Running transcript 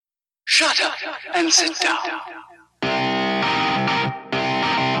Shut up and sit down.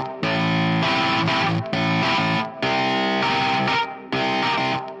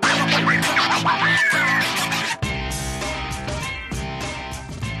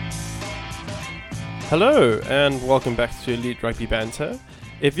 Hello and welcome back to Elite Rugby Banter.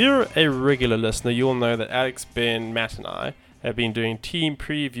 If you're a regular listener, you'll know that Alex, Ben, Matt and I have been doing team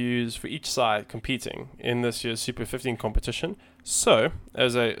previews for each side competing in this year's Super 15 competition. So,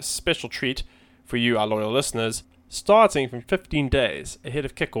 as a special treat for you, our loyal listeners, starting from 15 days ahead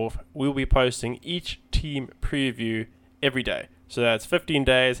of kickoff, we'll be posting each team preview every day. So that's 15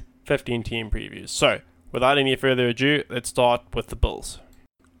 days, 15 team previews. So, without any further ado, let's start with the Bulls.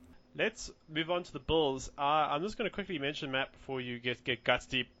 Let's move on to the Bulls. I'm just going to quickly mention, Matt, before you get guts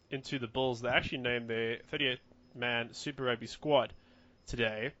deep into the Bulls. They actually named their 38-man Super Rugby squad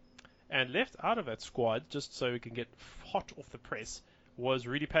today, and left out of that squad, just so we can get hot off the press, was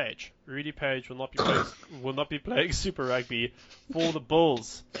Rudy Page. Rudy Page will not be playing Super Rugby for the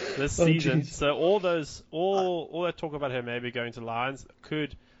Bulls this season. Geez. So all that talk about him maybe going to Lions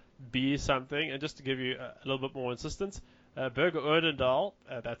could be something. And just to give you a little bit more insistence, Berger Odendahl,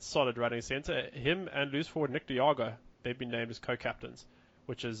 that's solid running centre, him and loose forward Nick Diago, they've been named as co-captains,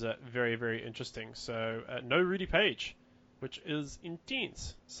 which is very, very interesting. So no Rudy Page, which is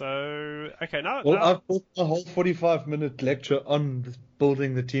intense. So, okay, now... I've built a whole 45-minute lecture on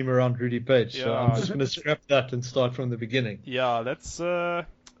building the team around Rudy Page, so I'm just going to scrap that and start from the beginning. Yeah, that's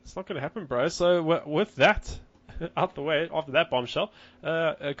it's not going to happen, bro. So with that out the way, after that bombshell,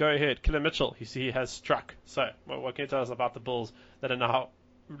 go ahead. Killer Mitchell, you see he has struck. So, what can you tell us about the Bulls that are now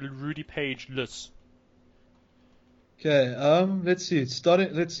Rudy Page-less? Okay, let's see.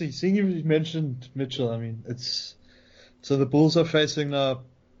 Seeing you mentioned Mitchell, I mean, so the Bulls are facing now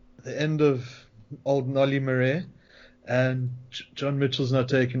the end of old Nolly Murray, and John Mitchell's now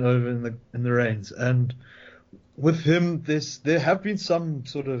taken over in the reins. And with him, there have been some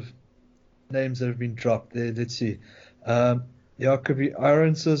sort of names that have been dropped. Let's see. Jacobi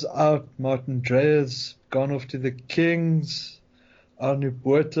Irons is out. Martin Dreyer gone off to the Kings. Arnu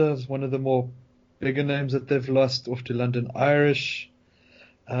Botha is one of the more bigger names that they've lost, off to London Irish.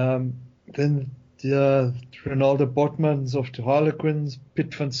 Then Ronaldo Botman's off to Harlequins.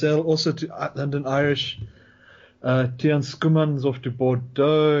 Piet van Zyl also to London Irish. Tian Skuman's off to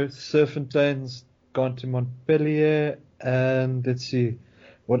Bordeaux. Serpentine's gone to Montpellier. And let's see,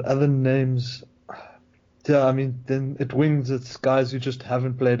 what other names? Yeah, I mean, then at wings, it's guys who just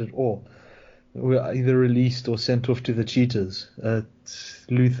haven't played at all. Were either released or sent off to the Cheetahs. It's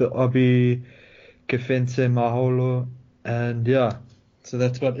Luther Obi, Kefense Maholo, and yeah, so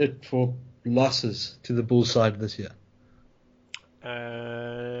that's about it for losses to the Bulls side this year.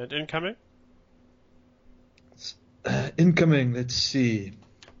 And incoming? Incoming, let's see.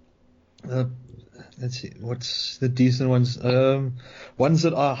 What's the decent ones? Ones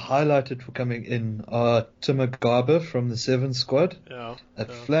that are highlighted for coming in are Tim Agaba from the Sevens squad. Yeah.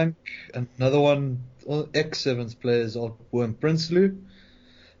 At flank, another one, ex-Sevens players, Worm Prinsloo.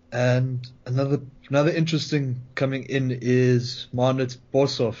 And another interesting coming in is Marnitz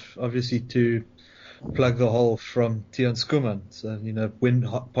Boshoff, obviously to plug the hole from Tian Skuman. So, when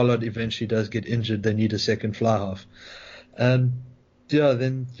Pollard eventually does get injured, they need a second fly half. And yeah,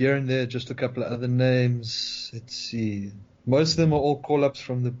 then here and there, just a couple of other names. Let's see. Most of them are all call-ups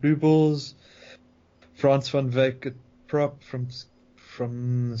from the Blue Bulls. Frans van Wyk at prop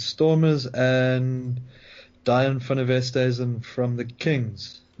from the Stormers, and Diane van der Westhuizen from the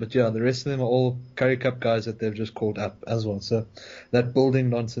Kings. But yeah, the rest of them are all Currie Cup guys that they've just called up as well. So that building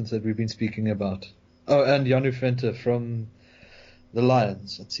nonsense that we've been speaking about. Oh, and Janu Venter from the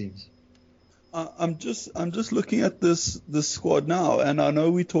Lions, it seems. I'm just looking at this squad now, and I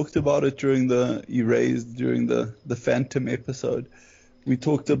know we talked about it during the Phantom episode. We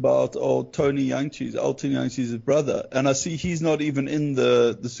talked about Tony Youngcheese, Alton Youngcheese's brother, and I see he's not even in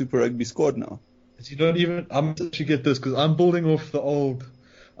the Super Rugby squad now. Is he not even? I'm actually get this because I'm building off the old.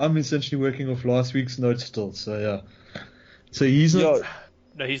 I'm essentially working off last week's notes still. So yeah. So he's not.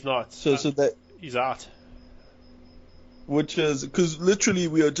 No, he's not. So that he's out. Which is because literally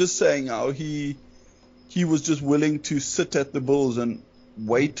we are just saying how he was just willing to sit at the Bulls and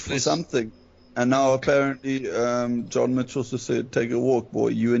wait for something, and now apparently John Mitchell just said, "Take a walk, boy.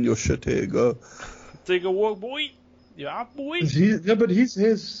 You and your shit hair, go." Take a walk, boy. Yeah, boy. Yeah, but his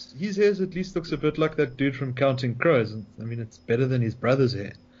hair at least looks a bit like that dude from Counting Crows. I mean, it's better than his brother's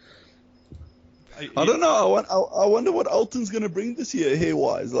hair. I don't know. I wonder what Alton's going to bring this year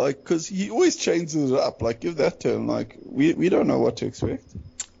hair-wise. Like, because he always changes it up. Like, give that to him. Like, we don't know what to expect.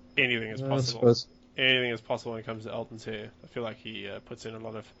 Anything is possible. Anything is possible when it comes to Alton's hair. I feel like he puts in a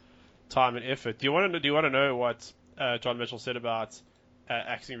lot of time and effort. Do you want to know what John Mitchell said about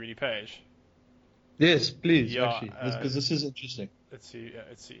axing Rudy Page? Yes, please, Yeah, actually, because this is interesting. Let's see.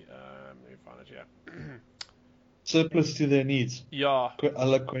 Let me find it here. Surplus to their needs. Yeah. I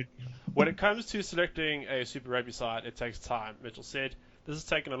like quite. When it comes to selecting a Super Rugby side, it takes time. Mitchell said, this has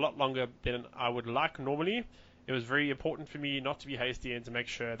taken a lot longer than I would like normally. It was very important for me not to be hasty and to make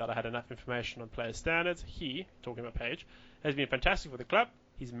sure that I had enough information on player standards. He, talking about Page, has been fantastic for the club.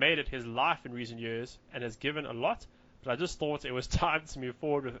 He's made it his life in recent years and has given a lot, but I just thought it was time to move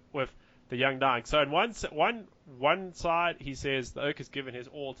forward with the young dying. So in one side, he says the Oak has given his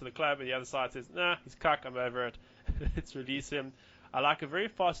all to the club, and the other side says, nah, he's cuck, I'm over it. Let's release him. I like a very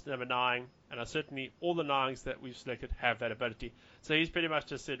fast number 9, and certainly all the 9s that we've selected have that ability. So he's pretty much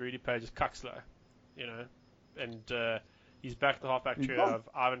just said Rudy Page is cuck slow, and he's back the halfback trio of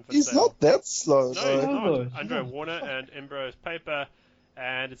Ivan Van He's not that slow. No, though. he's No, not. Andre Warner and Embro's Paper,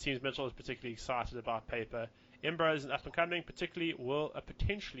 and it seems Mitchell is particularly excited about Paper. Embro is an up-and-coming, potentially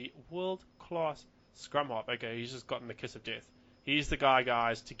world-class scrum half. Okay, he's just gotten the kiss of death. He's the guy,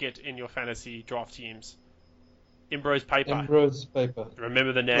 guys, to get in your fantasy draft teams. Embro's Paper.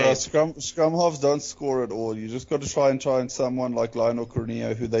 Remember the name. Scrum halves don't score at all. You just got to try and someone like Lionel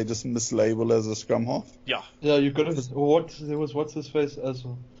Corneo, who they just mislabel as a scrum half. Yeah. Yeah, you got to. What's his face as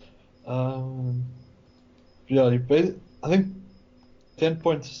well? I think 10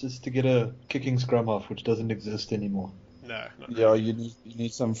 points is to get a kicking scrum half, which doesn't exist anymore. No. Yeah, you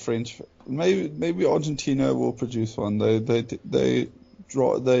need some French. Maybe Argentina will produce one. They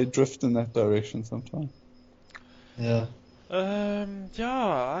drift in that direction sometimes. Yeah.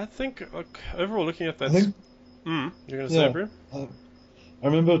 I think overall looking at that. I think, you're gonna say, Brew? I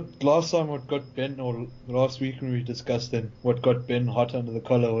remember last time what got Ben, or last week when we discussed them, what got Ben hot under the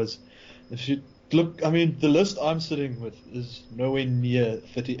collar was, if you look, I mean, the list I'm sitting with is nowhere near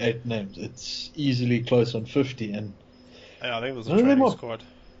 38 names. It's easily close on 50, and yeah, I think it was a training squad.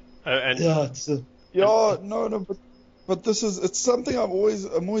 But it's something I'm always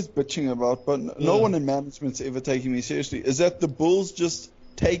bitching about, but no one in management's ever taking me seriously, is that the Bulls just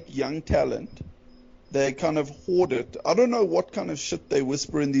take young talent, they kind of hoard it. I don't know what kind of shit they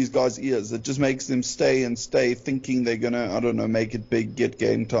whisper in these guys' ears that just makes them stay thinking they're gonna, I don't know, make it big, get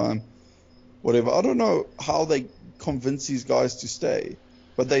game time, whatever. I don't know how they convince these guys to stay,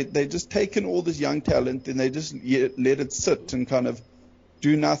 but they just taken all this young talent and they just let it sit and kind of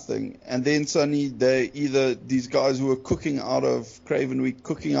do nothing, and then suddenly these guys who are cooking out of Craven Week,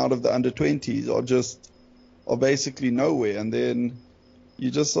 cooking out of the under-20s are basically nowhere, and then you're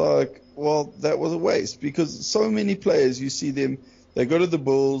just like, well, that was a waste, because so many players, you see them, they go to the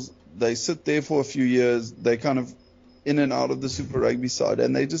Bulls, they sit there for a few years, they kind of in and out of the Super Rugby side,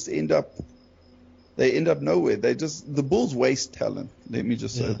 and they just end up nowhere. The Bulls waste talent, let me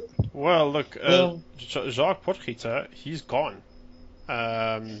just say that. Well, look, Jacques Potgieter, he's gone.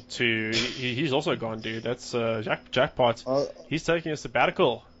 He's also gone, dude. That's Jackpot. He's taking a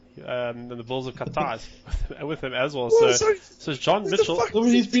sabbatical, and the Bulls have cut ties with him as well. So John Mitchell.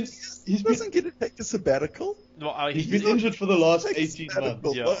 He doesn't get to take a sabbatical. Well, he's been injured for the last 18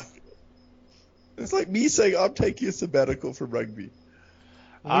 months. Yeah. It's like me saying I'm taking a sabbatical from rugby.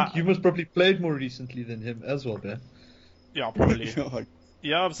 I think you must probably played more recently than him as well, Ben. Yeah, probably.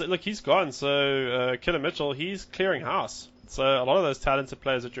 Yeah, so, look, he's gone. So Killer Mitchell, he's clearing house. So a lot of those talented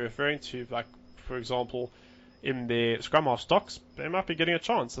players that you're referring to, like, for example, in their scrum half stocks, they might be getting a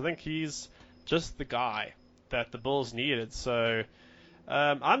chance. I think he's just the guy that the Bulls needed. So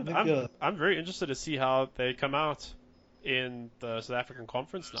I'm very interested to see how they come out in the South African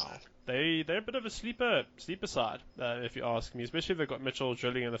Conference now. They're a bit of a sleeper side, if you ask me, especially if they've got Mitchell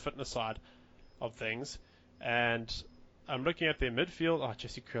drilling in the fitness side of things. And I'm looking at their midfield. Oh,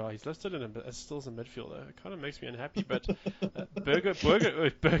 Jesse Kriel, he's listed as still as a midfielder. It kind of makes me unhappy, but Burger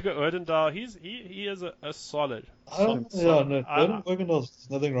Erdendahl, he is a solid. Bergendahls, there's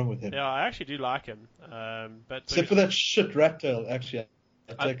nothing wrong with him. Yeah, I actually do like him. Except for that shit rat tail, actually.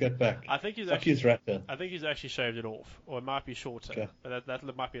 I take that back. I think he's actually shaved it off, or it might be shorter. Okay. But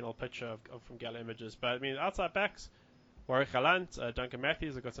that might be an old picture from Gala Images. But I mean, outside backs, Warwick Galant, Duncan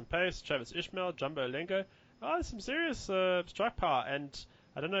Matthews have got some pace. Travis Ishmael, Jumbo Lengo. There's some serious strike power, and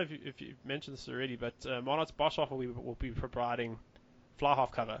I don't know if you mentioned this already, but Monarch Boshoff will be providing fly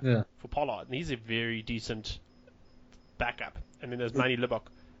half cover for Pollard, and he's a very decent backup. And then there's Manny Libok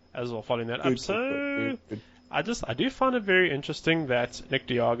as well following that up. So I do find it very interesting that Nick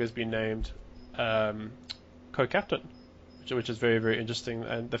Diaga has been named co-captain, which is very, very interesting,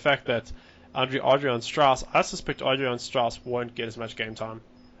 and the fact that Adrian Strauss, I suspect Adrian Strauss won't get as much game time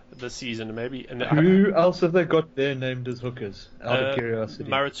this season, maybe. And Who else have they got there named as hookers? Out of curiosity.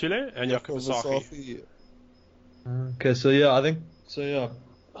 Maratule and Jakob Versace. Versace. Okay, so yeah, I think so. Yeah,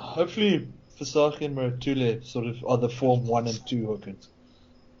 hopefully Versace and Maratule sort of are the Form 1 and 2 hookers.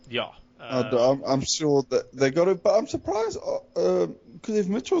 Yeah. I'm sure that they got it, but I'm surprised because if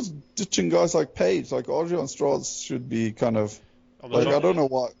Mitchell's ditching guys like Page, like Adrian Strauss should be kind of like, I don't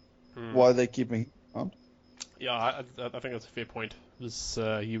know why they're keeping him on. Yeah, I think that's a fair point. He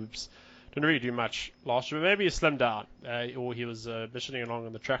didn't really do much last year, but maybe he slimmed down, or he was missioning along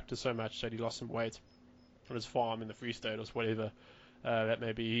on the tractor so much that he lost some weight on his farm in the Free State or whatever that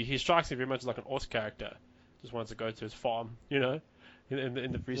may be. He strikes me very much like an Oz character, just wants to go to his farm, you know.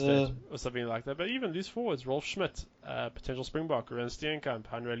 In the Free State or something like that. But even these forwards, Rolf Schmidt, potential Springbok, Ruben Steenkamp,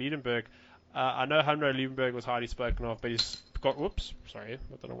 Hanro Liedenberg. I know Hanro Liedenberg was highly spoken of, but he's got, I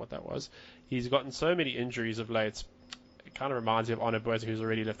don't know what that was. He's gotten so many injuries of late. It kind of reminds me of Arno Botha, who's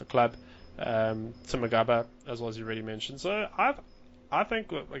already left the club. Tim Magaba, as well as you already mentioned. So I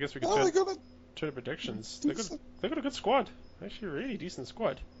think, I guess we could turn to predictions. They've got a good squad. Actually, a really decent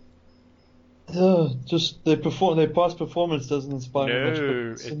squad. Just their past performance doesn't inspire me much.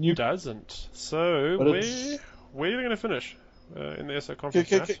 No, it doesn't. So where are they going to finish in the SA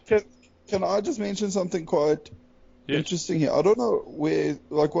Conference? Can I just mention something quite interesting here? I don't know where,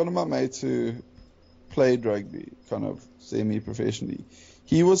 like one of my mates who played rugby, kind of semi-professionally,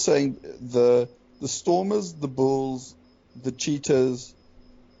 he was saying the Stormers, the Bulls, the Cheetahs,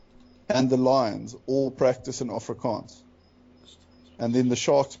 and the Lions all practice in Afrikaans. And then the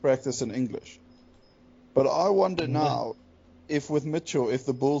Sharks practice in English. But I wonder now if with Mitchell, if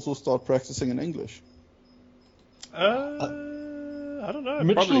the Bulls will start practicing in English. I don't know.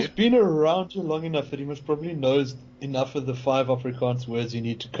 Mitchell's been around here long enough that he must probably knows enough of the 5 Afrikaans words you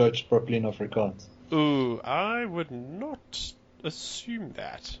need to coach properly in Afrikaans. Ooh, I would not assume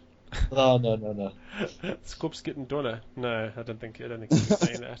that. No. Skops getting dollar. No, I don't think he's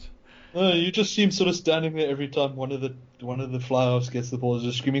saying that. No, you just seem sort of standing there every time one of the fly-offs gets the ball,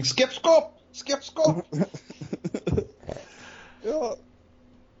 just screaming, "Skip Skop! Skip Skop!" Yeah.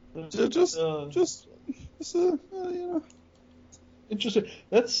 Just you know. Interesting.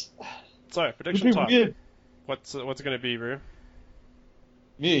 That's so prediction time. Weird. What's it going to be, Roo?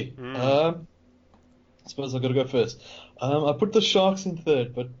 Me. I suppose I've got to go first. I put the Sharks in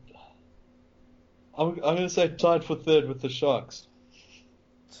third, but I'm going to say tied for third with the Sharks.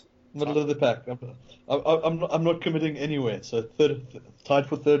 Middle of the pack. I'm not committing anywhere. So tied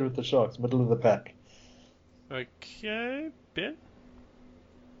for third with the Sharks. Middle of the pack. Okay, Ben.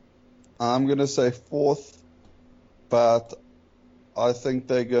 I'm gonna say fourth, but I think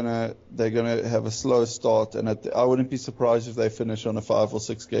they're gonna have a slow start, and I wouldn't be surprised if they finish on a 5 or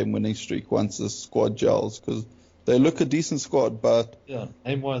 6 game winning streak once the squad gels, because they look a decent squad. But yeah,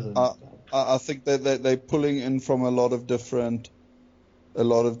 aim-wise, I think that they're pulling in from a lot of different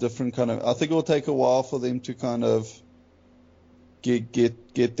kind of. I think it will take a while for them to kind of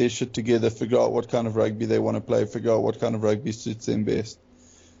get their shit together, figure out what kind of rugby they want to play, figure out what kind of rugby suits them best.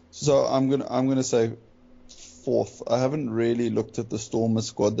 So I'm gonna say fourth. I haven't really looked at the Stormers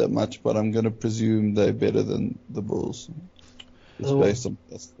squad that much, but I'm gonna presume they're better than the Bulls. It's based on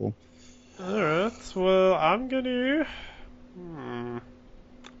that score. Alright, well I'm gonna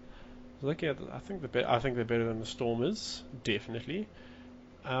looking at I think they're better than the Stormers, definitely.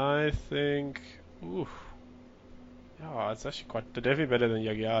 I think it's actually they're definitely better than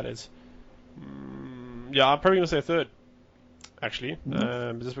Jaguares. Yeah, I'm probably gonna say third. Actually,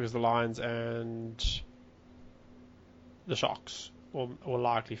 just because the Lions and the Sharks will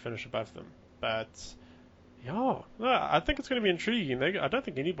likely finish above them. But yeah, I think it's going to be intriguing. I don't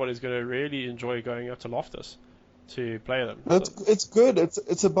think anybody's going to really enjoy going up to Loftus to play them. It's good.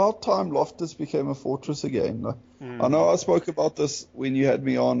 It's about time Loftus became a fortress again. I know I spoke about this when you had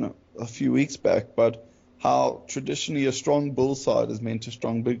me on a few weeks back, but how traditionally a strong Bull side is meant a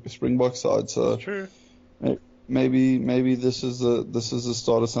strong Springbok side. So that's true. Maybe this is the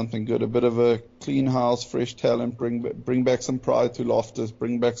start of something good. A bit of a clean house, fresh talent. Bring back some pride to Loftus.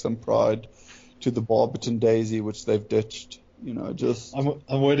 Bring back some pride to the Barberton Daisy, which they've ditched. You know, just.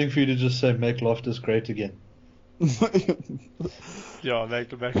 I'm waiting for you to just say make Loftus great again. Yeah,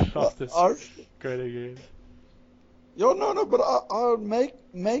 make Loftus great again. Yeah, no, but I'll make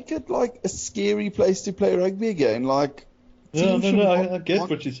it like a scary place to play rugby again. Like. I get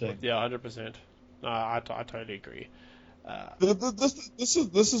what you're saying. Yeah, 100%. No, I totally agree.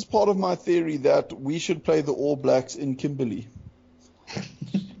 This is part of my theory that we should play the All Blacks in Kimberley.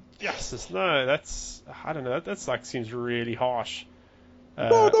 Yes, I don't know. That's like seems really harsh.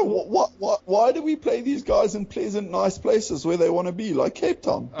 Why do we play these guys in pleasant, nice places where they want to be, like Cape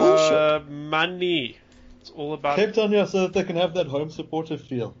Town? Bullshit. Money. It's all about Cape Town, yeah, so that they can have that home supportive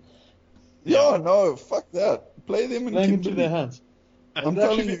feel. Yeah, no, fuck that. Play them in Playing into Kimberley. their hands. I'm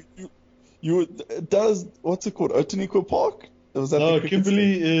telling you, does what's it called? Otaniqua Park? Was that No, the cricket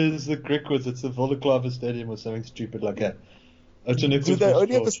Kimberley stadium? is the Grickwoods. It's the Volklava Stadium or something stupid like that. Otaniqua's Do they Prince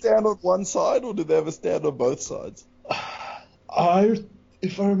only have a George. stand on one side, or do they have a stand on both sides?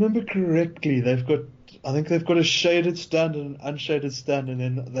 If I remember correctly, I think they've got a shaded stand and an unshaded stand, and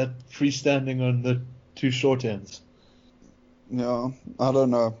then that freestanding on the two short ends. No, I don't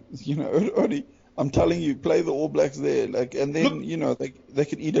know. Only I'm telling you, play the All Blacks there, like, and then they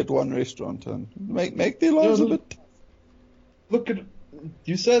can eat at one restaurant and make their lives a bit. Look at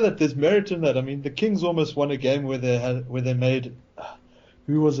you say that there's merit in that. I mean, the Kings almost won a game where they made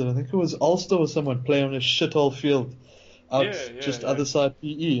who was it? I think it was Ulster or someone play on a shithole field out other side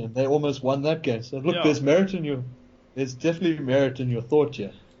PE, and they almost won that game. So look, there's definitely merit in your thought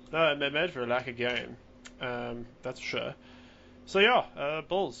here. No, it made for a lack of game. That's for sure. So yeah,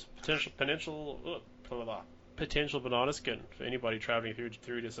 Bulls potential banana skin for anybody traveling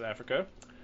through to South Africa.